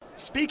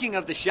Speaking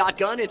of the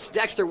shotgun, it's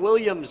Dexter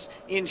Williams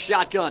in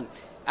shotgun.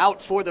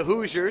 Out for the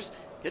Hoosiers.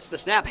 Gets the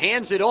snap,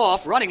 hands it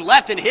off, running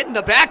left and hitting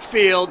the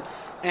backfield,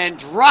 and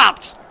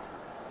dropped.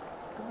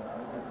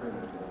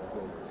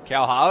 It's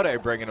Cal Holiday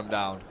bringing him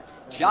down.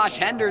 Josh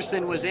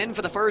Henderson was in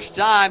for the first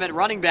time at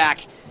running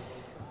back,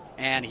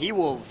 and he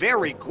will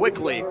very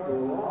quickly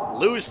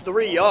lose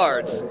 3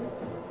 yards.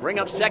 Bring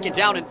up second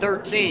down and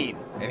 13.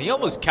 And he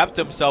almost kept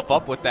himself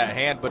up with that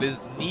hand, but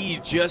his knee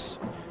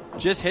just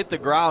hit the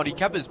ground. He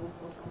kept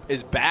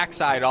his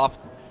backside off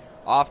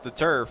the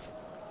turf.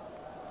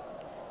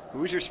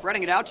 Hoosiers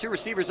spreading it out, 2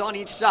 receivers on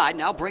each side.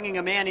 Now bringing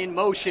a man in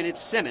motion,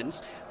 it's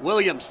Simmons.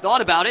 Williams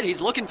thought about it.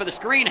 He's looking for the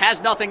screen, has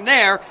nothing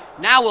there.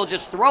 Now we'll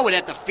just throw it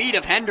at the feet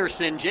of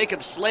Henderson.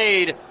 Jacob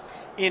Slade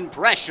in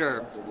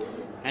pressure.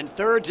 And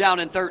third down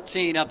and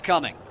 13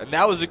 upcoming. And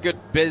that was a good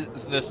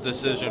business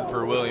decision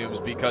for Williams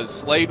because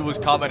Slade was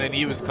coming and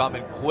he was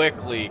coming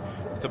quickly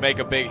to make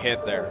a big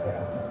hit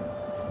there.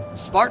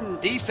 Spartan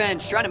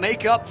defense trying to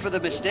make up for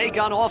the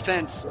mistake on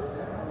offense.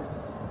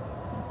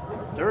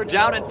 Third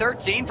down and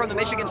 13 from the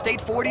Michigan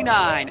State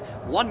 49.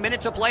 1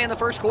 minute to play in the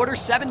first quarter,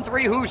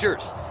 7-3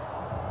 Hoosiers.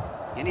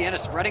 Indiana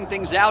spreading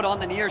things out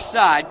on the near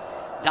side.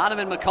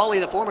 Donovan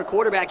McCulley, the former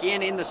quarterback,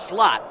 in the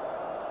slot.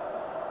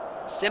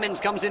 Simmons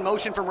comes in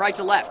motion from right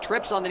to left.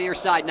 Trips on the near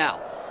side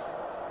now.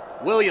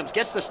 Williams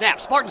gets the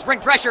snap. Spartans bring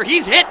pressure.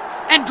 He's hit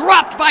and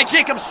dropped by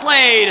Jacob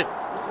Slade.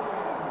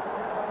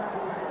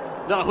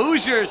 The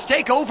Hoosiers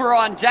take over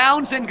on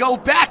downs and go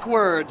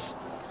backwards.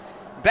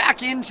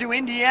 Back into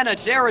Indiana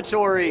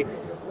territory.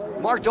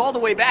 Marked all the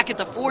way back at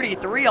the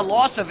 43, a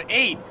loss of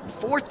 8.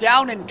 Fourth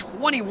down and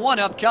 21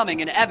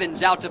 upcoming, and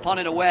Evans out to punt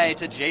it away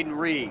to Jaden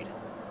Reed.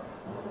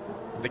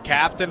 The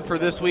captain for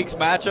this week's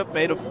matchup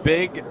made a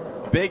big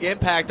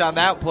impact on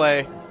that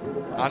play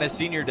on his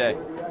senior day.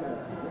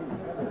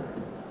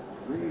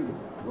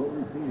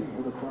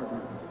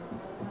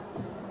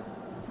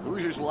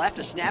 Hoosiers will have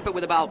to snap it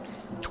with about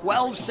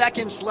 12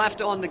 seconds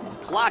left on the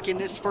clock in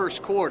this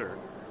first quarter.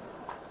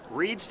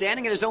 Reed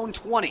standing at his own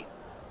 20.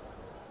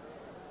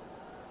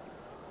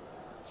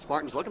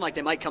 Spartans looking like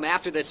they might come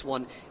after this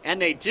one, and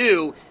they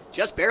do.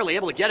 Just barely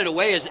able to get it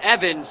away as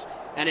Evans,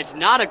 and it's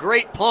not a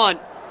great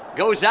punt.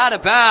 Goes out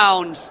of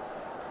bounds.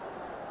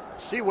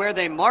 See where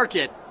they mark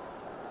it.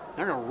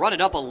 They're going to run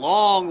it up a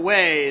long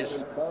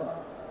ways.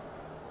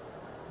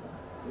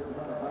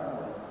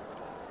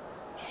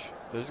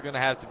 There's going to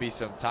have to be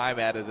some time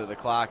added to the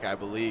clock, I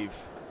believe.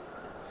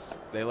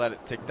 They let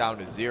it tick down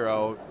to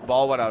 0.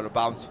 Ball went out of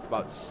bounds with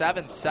about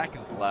 7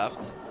 seconds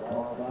left.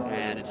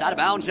 And it's out of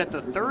bounds at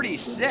the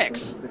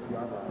 36.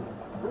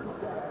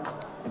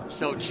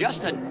 So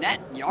just a net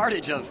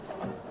yardage of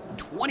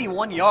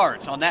 21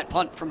 yards on that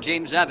punt from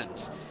James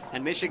Evans.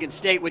 And Michigan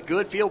State with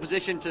good field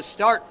position to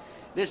start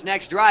this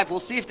next drive. We'll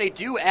see if they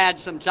do add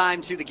some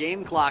time to the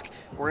game clock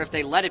or if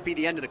they let it be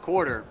the end of the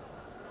quarter.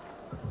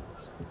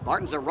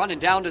 Martins are running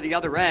down to the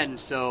other end,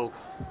 so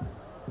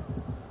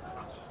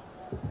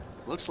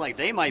looks like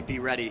they might be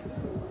ready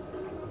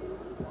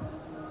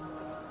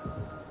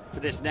for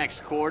this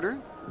next quarter.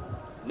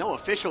 No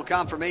official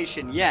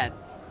confirmation yet.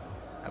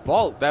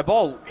 That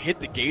ball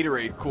hit the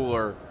Gatorade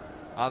cooler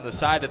on the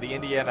side of the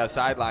Indiana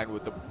sideline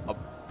with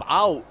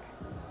about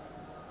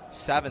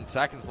 7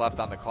 seconds left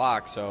on the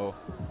clock. So,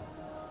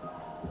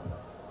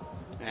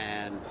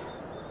 and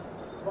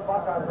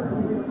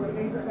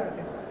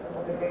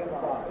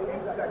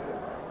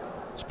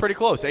it's pretty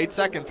close. 8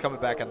 seconds coming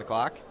back on the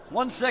clock.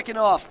 1 second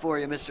off for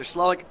you, Mr.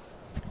 Slowick.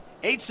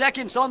 8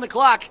 seconds on the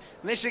clock.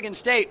 Michigan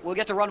State will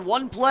get to run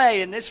one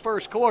play in this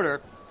first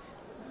quarter.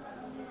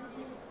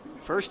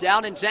 First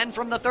down and 10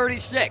 from the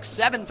 36.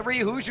 7-3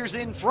 Hoosiers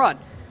in front.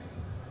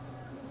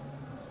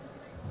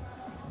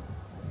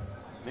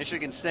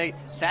 Michigan State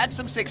has had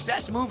some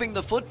success moving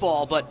the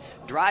football, but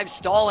drive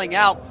stalling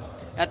out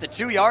at the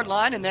 2-yard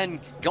line and then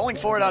going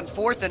for it on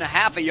 4th and a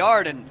half a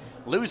yard and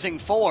losing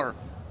 4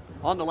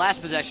 on the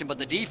last possession. But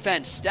the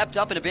defense stepped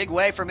up in a big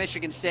way for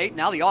Michigan State.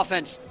 Now the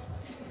offense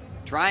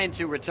trying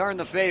to return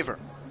the favor.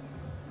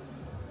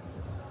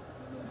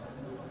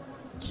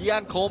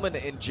 Keon Coleman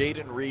and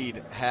Jaden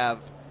Reed have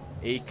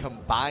a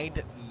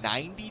combined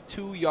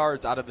 92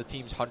 yards out of the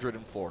team's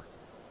 104.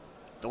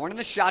 Thorne in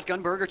the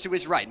shotgun, Berger to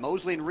his right.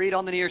 Mosley and Reed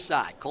on the near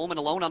side. Coleman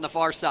alone on the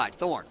far side.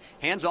 Thorne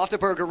hands off to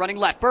Berger, running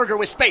left. Berger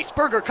with space.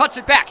 Berger cuts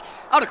it back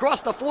out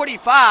across the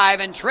 45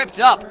 and tripped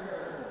up.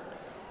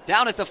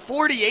 Down at the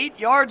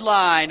 48-yard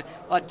line,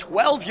 a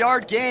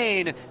 12-yard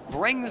gain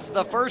brings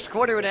the first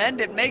quarter to an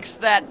end. It makes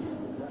that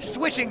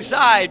switching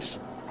sides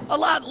a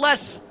lot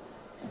less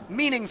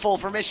meaningful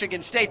for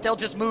Michigan State. They'll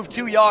just move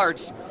 2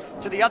 yards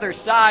to the other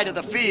side of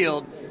the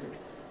field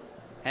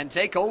and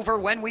take over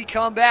when we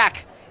come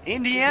back.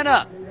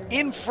 Indiana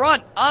in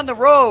front on the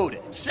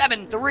road,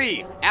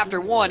 7-3 after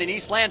 1 in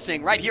East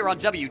Lansing, right here on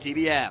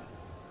WTBM.